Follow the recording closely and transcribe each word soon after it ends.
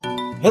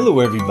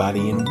Hello,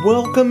 everybody, and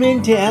welcome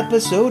into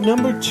episode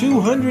number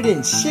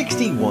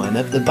 261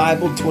 of the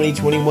Bible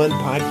 2021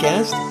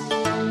 podcast.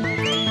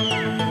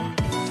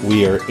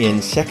 We are in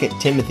 2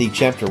 Timothy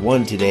chapter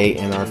 1 today,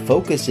 and our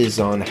focus is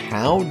on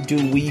how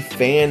do we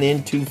fan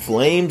into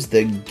flames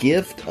the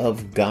gift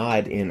of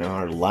God in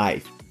our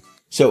life.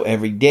 So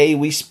every day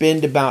we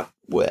spend about,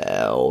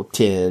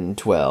 10,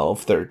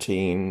 12,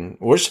 13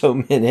 or so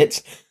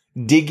minutes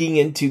digging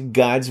into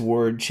God's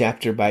Word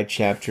chapter by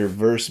chapter,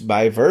 verse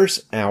by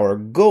verse. Our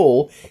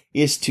goal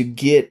is to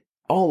get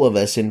all of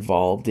us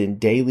involved in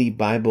daily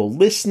Bible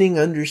listening,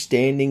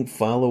 understanding,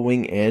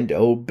 following, and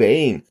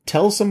obeying.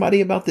 Tell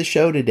somebody about the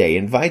show today.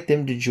 Invite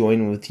them to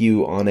join with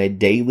you on a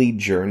daily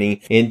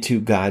journey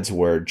into God's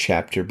Word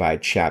chapter by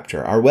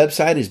chapter. Our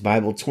website is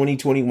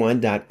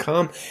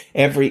Bible2021.com.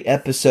 Every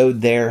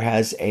episode there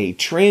has a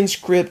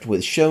transcript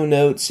with show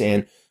notes,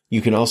 and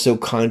you can also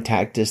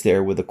contact us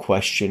there with a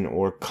question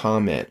or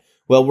comment.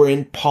 Well, we're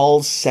in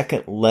Paul's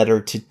second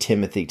letter to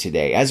Timothy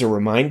today. As a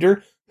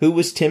reminder, who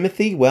was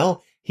Timothy?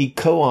 Well, he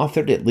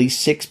co-authored at least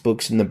 6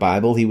 books in the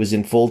Bible. He was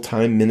in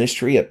full-time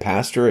ministry, a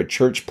pastor, a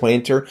church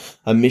planter,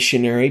 a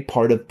missionary,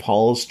 part of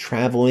Paul's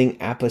traveling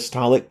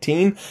apostolic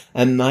team,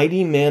 a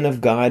mighty man of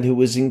God who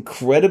was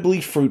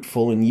incredibly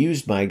fruitful and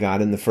used by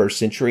God in the first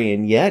century.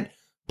 And yet,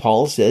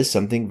 Paul says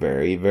something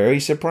very, very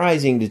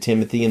surprising to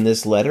Timothy in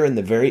this letter. In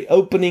the very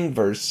opening,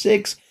 verse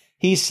 6,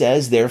 he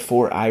says,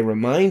 "Therefore I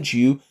remind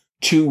you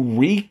to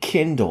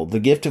rekindle the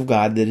gift of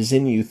God that is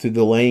in you through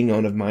the laying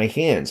on of my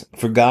hands.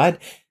 For God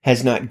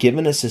has not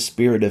given us a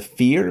spirit of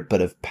fear,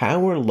 but of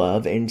power,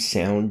 love, and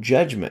sound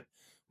judgment."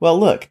 Well,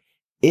 look,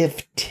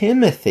 if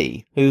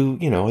Timothy, who,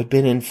 had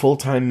been in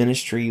full-time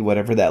ministry,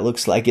 whatever that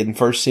looks like in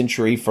first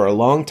century for a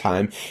long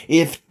time,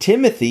 if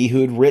Timothy,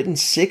 who had written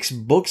 6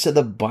 books of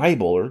the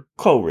Bible, or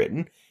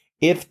co-written,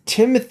 if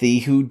Timothy,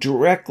 who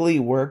directly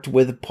worked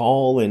with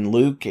Paul and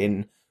Luke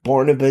and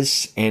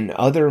Barnabas and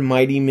other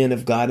mighty men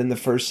of God in the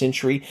first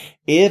century,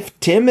 if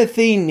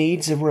Timothy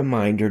needs a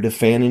reminder to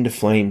fan into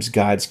flames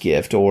God's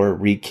gift or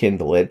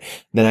rekindle it,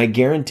 then I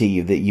guarantee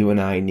you that you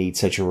and I need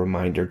such a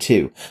reminder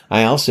too.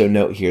 I also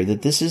note here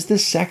that this is the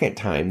second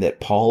time that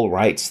Paul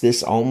writes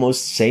this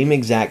almost same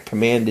exact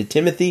command to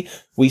Timothy.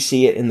 We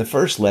see it in the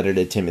first letter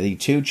to Timothy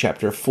 2,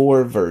 chapter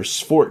 4, verse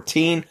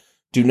 14.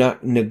 "Do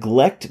not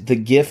neglect the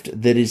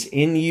gift that is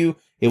in you.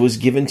 It was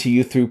given to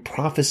you through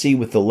prophecy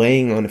with the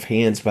laying on of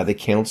hands by the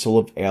council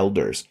of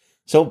elders."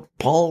 So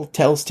Paul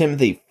tells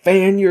Timothy,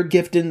 fan your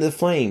gift into the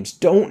flames.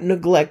 Don't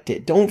neglect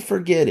it. Don't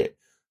forget it.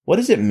 What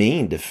does it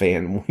mean to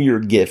fan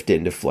your gift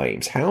into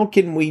flames? How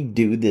can we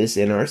do this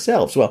in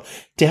ourselves? Well,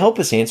 to help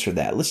us answer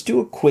that, let's do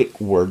a quick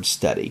word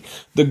study.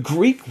 The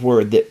Greek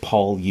word that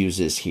Paul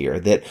uses here,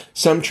 that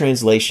some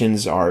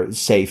translations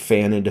say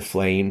fan into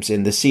flames,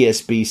 and the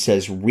CSB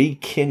says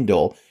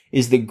rekindle,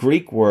 is the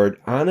Greek word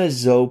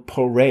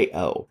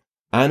anazoporeo.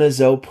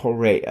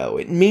 Anazoporeo.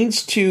 It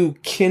means to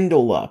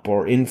kindle up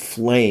or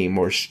inflame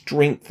or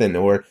strengthen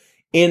or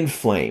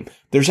inflame.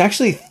 There's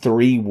actually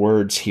 3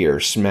 words here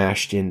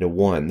smashed into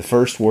one. The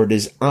first word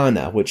is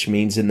ana, which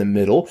means in the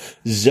middle.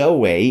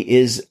 Zoe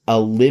is a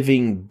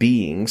living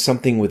being,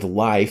 something with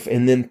life.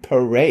 And then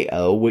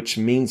poreo, which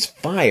means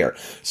fire.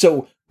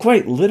 So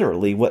quite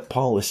literally what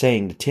Paul is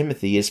saying to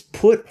Timothy is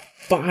put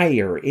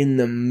fire in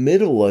the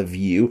middle of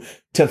you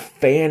to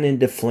fan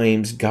into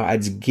flames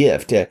God's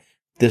gift.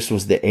 This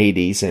was the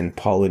 80s, and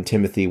Paul and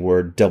Timothy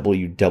were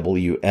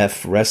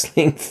WWF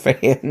wrestling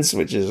fans,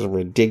 which is a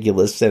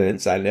ridiculous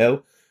sentence, I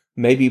know.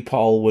 Maybe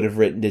Paul would have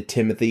written to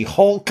Timothy,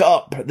 "Hulk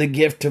up the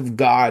gift of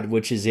God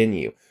which is in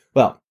you."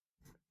 Well,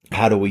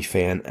 how do we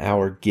fan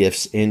our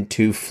gifts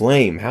into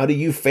flame? How do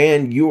you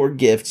fan your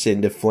gifts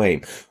into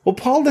flame? Well,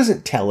 Paul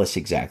doesn't tell us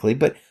exactly,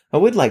 but I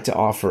would like to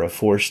offer a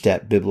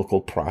 4-step biblical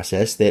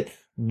process that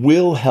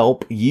will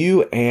help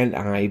you and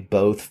I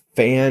both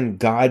fan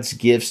God's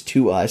gifts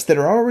to us that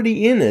are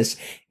already in us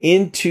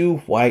into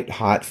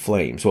white-hot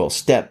flames. Well,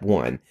 step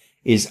 1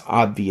 is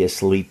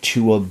obviously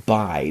to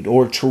abide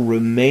or to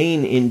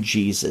remain in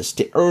Jesus,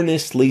 to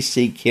earnestly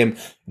seek Him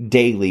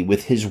daily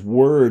with His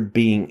Word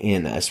being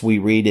in us. We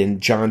read in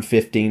John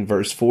 15,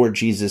 verse 4,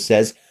 Jesus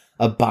says,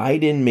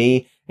 "Abide in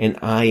me and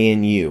I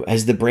in you.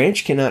 As the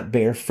branch cannot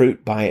bear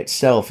fruit by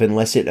itself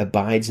unless it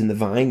abides in the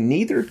vine,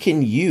 neither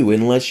can you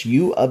unless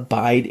you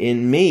abide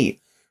in me."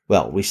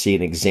 Well, we see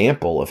an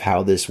example of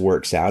how this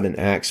works out in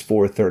Acts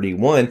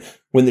 4:31.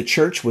 When the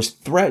church was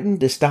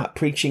threatened to stop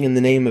preaching in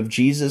the name of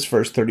Jesus,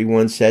 verse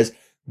 31 says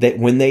that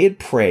when they had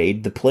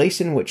prayed, the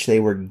place in which they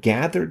were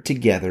gathered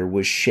together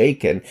was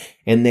shaken,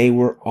 and they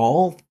were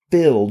all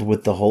filled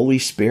with the Holy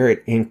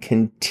Spirit and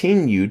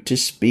continued to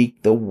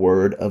speak the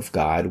word of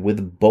God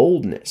with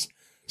boldness.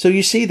 So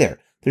you see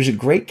there's a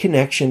great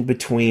connection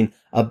between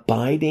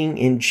abiding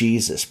in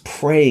Jesus,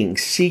 praying,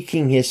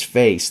 seeking His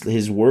face,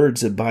 His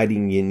words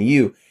abiding in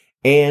you,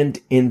 and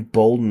in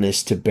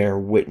boldness to bear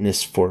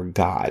witness for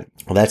God.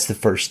 Well, that's the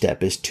first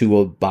step, is to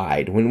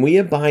abide. When we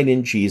abide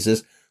in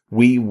Jesus,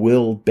 we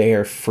will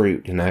bear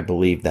fruit. And I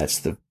believe that's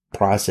the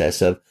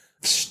process of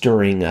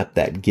stirring up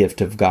that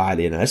gift of God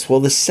in us? Well,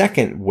 the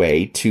second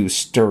way to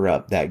stir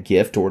up that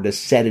gift or to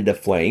set it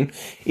aflame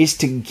is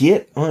to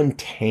get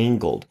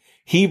untangled.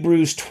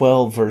 Hebrews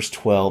 12 verse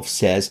 12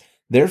 says,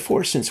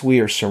 "Therefore, since we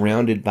are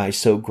surrounded by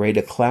so great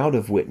a cloud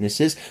of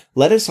witnesses,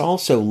 let us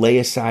also lay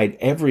aside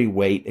every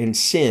weight and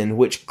sin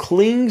which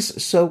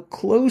clings so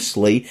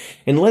closely,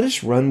 and let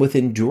us run with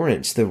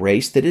endurance the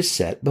race that is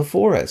set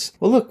before us."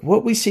 Well, look,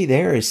 what we see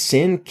there is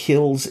sin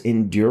kills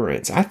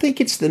endurance. I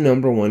think it's the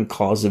number one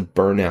cause of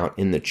burnout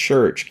in the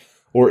church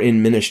or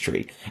in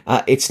ministry.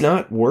 It's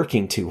not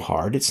working too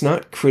hard. It's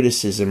not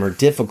criticism or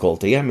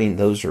difficulty. I mean,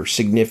 those are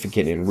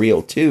significant and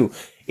real too.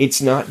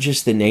 It's not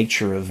just the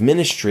nature of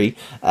ministry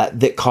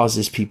that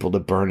causes people to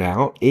burn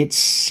out. It's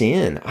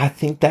sin. I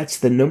think that's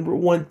the number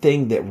one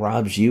thing that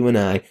robs you and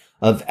I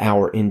of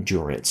our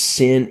endurance.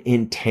 Sin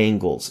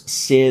entangles.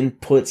 Sin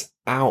puts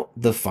out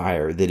the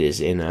fire that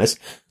is in us.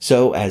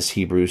 So, as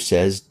Hebrews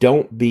says,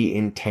 don't be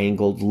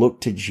entangled.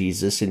 Look to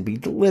Jesus and be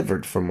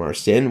delivered from our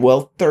sin.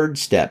 Well, third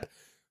step,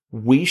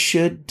 we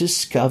should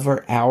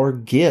discover our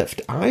gift.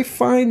 I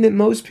find that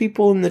most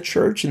people in the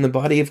church, in the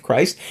body of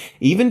Christ,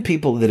 even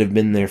people that have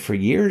been there for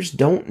years,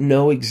 don't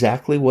know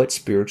exactly what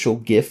spiritual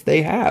gift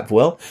they have.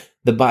 Well,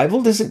 the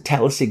Bible doesn't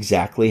tell us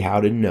exactly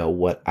how to know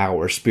what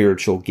our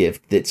spiritual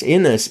gift that's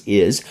in us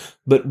is,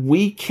 but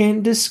we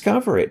can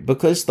discover it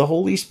because the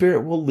Holy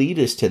Spirit will lead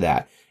us to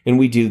that. And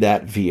we do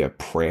that via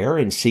prayer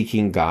and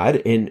seeking God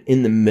in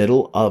the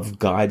middle of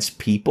God's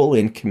people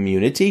and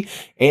community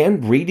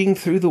and reading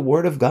through the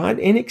Word of God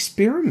and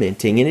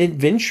experimenting and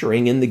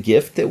adventuring in the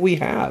gift that we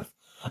have.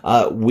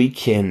 We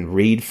can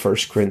read 1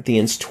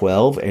 Corinthians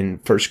 12 and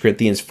 1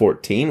 Corinthians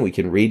 14. We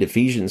can read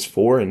Ephesians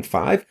 4 and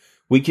 5.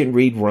 We can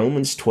read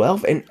Romans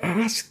 12 and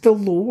ask the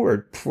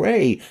Lord,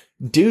 pray,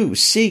 do,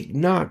 seek,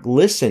 knock,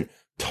 listen.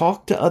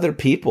 Talk to other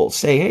people.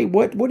 Say, hey,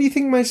 what do you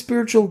think my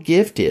spiritual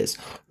gift is?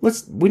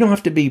 We don't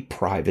have to be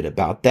private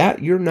about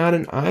that. You're not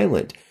an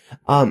island.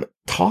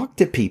 Talk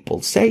to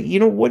people. Say,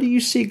 what do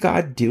you see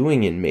God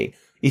doing in me?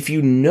 If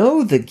you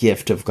know the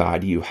gift of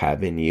God you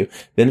have in you,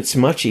 then it's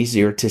much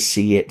easier to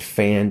see it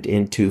fanned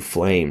into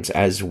flames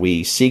as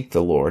we seek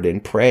the Lord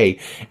and pray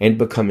and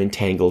become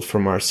entangled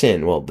from our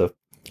sin. Well, the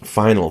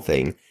final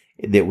thing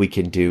that we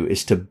can do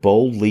is to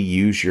boldly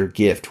use your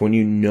gift. When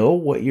you know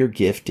what your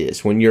gift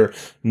is, when you're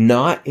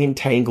not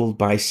entangled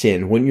by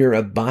sin, when you're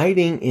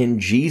abiding in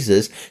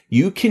Jesus,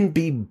 you can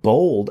be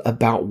bold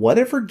about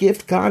whatever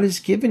gift God has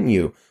given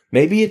you.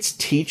 Maybe it's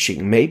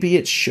teaching. Maybe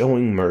it's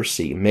showing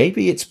mercy.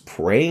 Maybe it's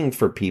praying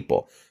for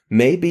people.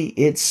 Maybe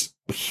it's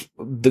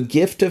the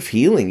gift of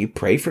healing. You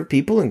pray for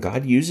people and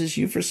God uses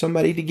you for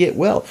somebody to get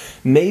well.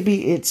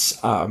 Maybe it's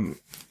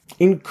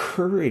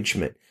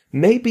encouragement.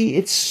 Maybe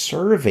it's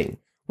serving.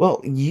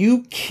 Well,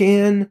 you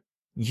can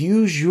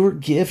use your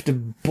gift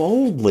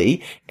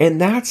boldly,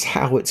 and that's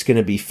how it's going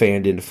to be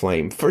fanned into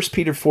flame. 1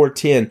 Peter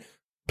 4:10,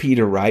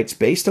 Peter writes,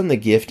 based on the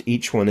gift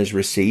each one has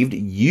received,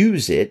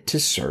 use it to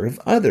serve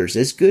others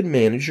as good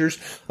managers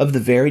of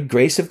the varied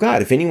grace of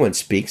God. If anyone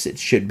speaks, it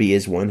should be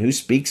as one who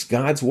speaks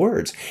God's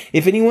words.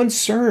 If anyone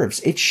serves,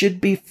 it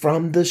should be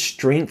from the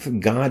strength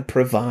God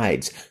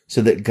provides,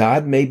 so that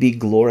God may be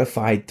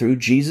glorified through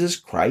Jesus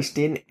Christ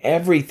in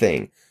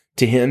everything.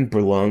 To him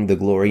belong the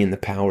glory and the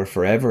power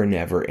forever and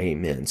ever.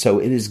 Amen. So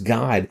it is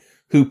God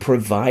who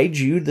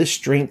provides you the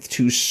strength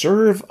to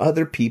serve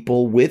other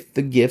people with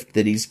the gift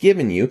that he's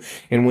given you.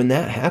 And when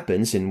that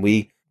happens and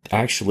we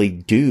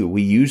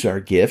use our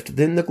gift,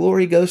 then the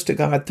glory goes to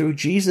God through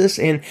Jesus.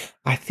 And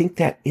I think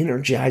that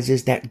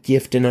energizes that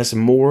gift in us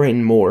more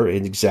and more,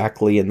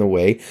 exactly in the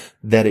way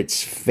that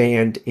it's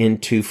fanned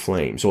into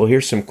flames. Well,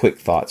 here's some quick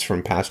thoughts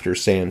from Pastor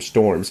Sam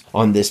Storms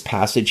on this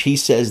passage. He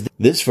says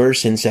this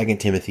verse in 2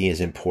 Timothy is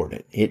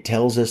important. It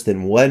tells us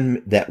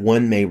that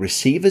one may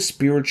receive a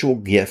spiritual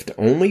gift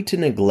only to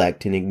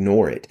neglect and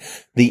ignore it.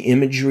 The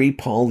imagery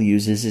Paul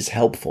uses is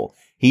helpful.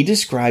 He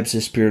describes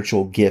a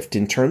spiritual gift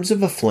in terms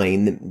of a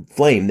flame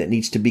that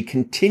needs to be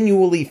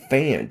continually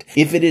fanned.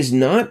 If it is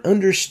not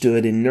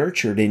understood and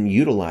nurtured and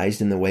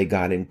utilized in the way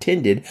God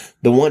intended,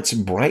 the once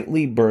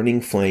brightly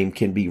burning flame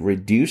can be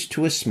reduced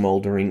to a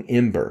smoldering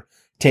ember.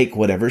 Take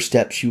whatever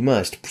steps you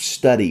must.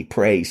 Study,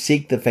 pray,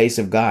 seek the face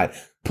of God.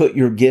 Put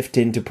your gift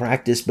into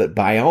practice, but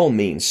by all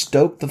means,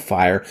 stoke the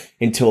fire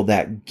until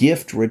that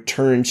gift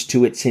returns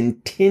to its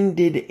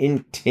intended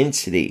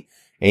intensity.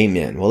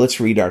 Amen. Well, let's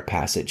read our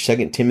passage.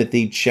 2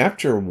 Timothy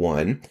chapter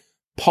 1,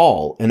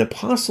 Paul, an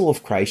apostle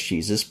of Christ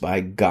Jesus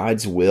by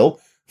God's will,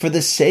 for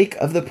the sake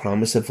of the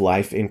promise of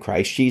life in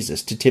Christ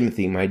Jesus. To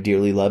Timothy, my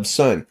dearly loved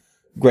son,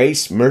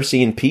 grace,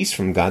 mercy, and peace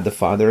from God the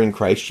Father and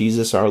Christ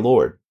Jesus our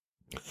Lord.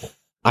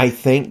 I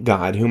thank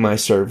God, whom I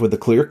serve with a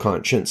clear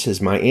conscience,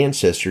 as my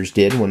ancestors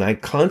did, when I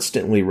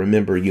constantly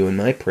remember you in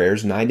my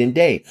prayers night and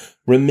day.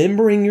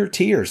 Remembering your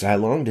tears, I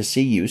long to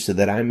see you so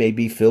that I may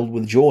be filled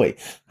with joy.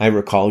 I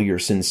recall your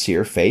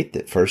sincere faith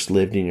that first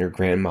lived in your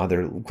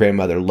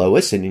grandmother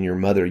Lois and in your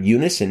mother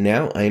Eunice, and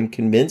now I am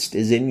convinced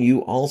is in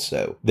you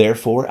also.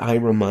 Therefore, I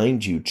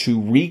remind you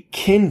to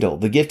rekindle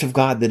the gift of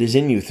God that is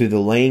in you through the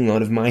laying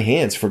on of my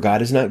hands. For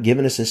God has not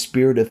given us a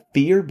spirit of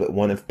fear, but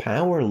one of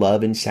power,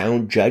 love, and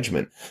sound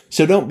judgment.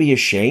 So don't be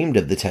ashamed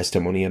of the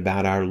testimony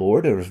about our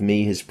Lord or of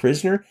me, his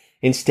prisoner.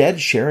 Instead,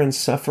 share in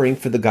suffering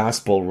for the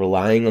gospel,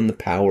 relying on the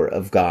power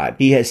of God.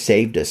 He has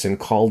saved us and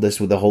called us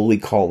with a holy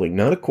calling,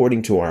 not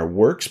according to our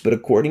works, but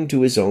according to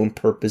his own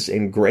purpose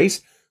and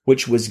grace,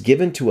 which was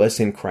given to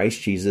us in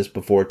Christ Jesus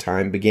before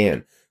time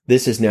began.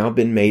 This has now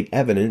been made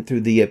evident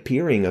through the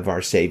appearing of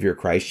our Savior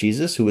Christ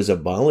Jesus, who has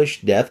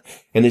abolished death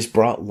and has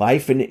brought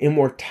life and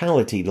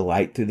immortality to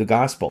light through the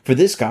gospel. For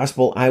this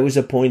gospel I was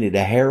appointed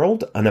a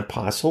herald, an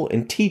apostle,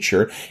 and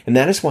teacher, and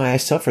that is why I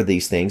suffer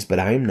these things, but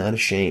I am not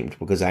ashamed,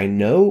 because I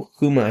know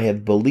whom I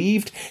have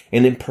believed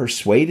and am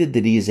persuaded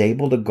that he is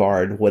able to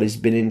guard what has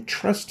been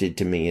entrusted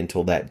to me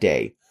until that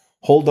day.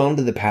 Hold on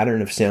to the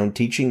pattern of sound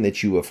teaching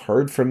that you have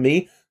heard from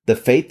me, the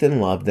faith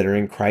and love that are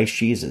in Christ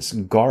Jesus.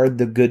 Guard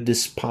the good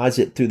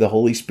deposit through the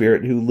Holy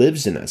Spirit who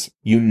lives in us.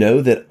 You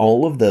know that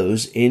all of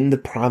those in the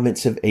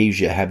province of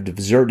Asia have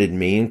deserted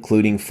me,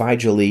 including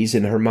Phygeles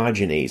and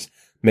Hermogenes.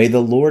 May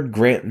the Lord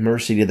grant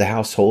mercy to the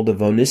household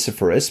of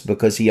Onesiphorus,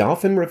 because he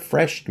often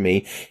refreshed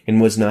me and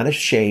was not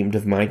ashamed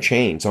of my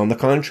chains. On the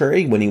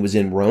contrary, when he was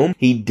in Rome,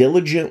 he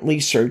diligently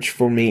searched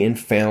for me and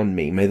found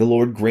me. May the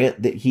Lord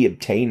grant that he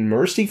obtain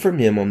mercy from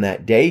him on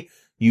that day.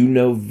 You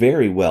know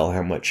very well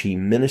how much he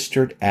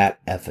ministered at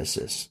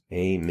Ephesus.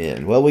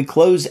 Amen. Well, we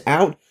close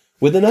out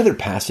with another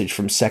passage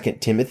from 2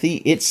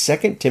 Timothy. It's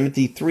 2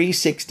 Timothy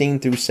 3:16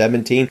 through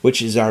 17,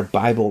 which is our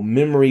Bible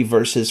memory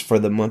verses for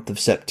the month of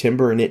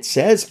September. And it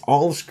says,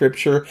 all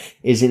Scripture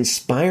is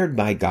inspired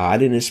by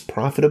God and is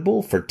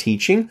profitable for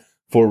teaching,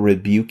 for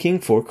rebuking,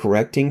 for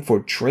correcting, for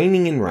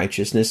training in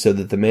righteousness, so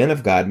that the man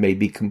of God may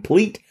be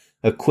complete,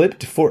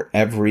 equipped for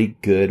every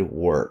good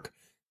work.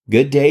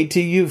 Good day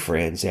to you,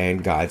 friends,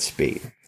 and Godspeed.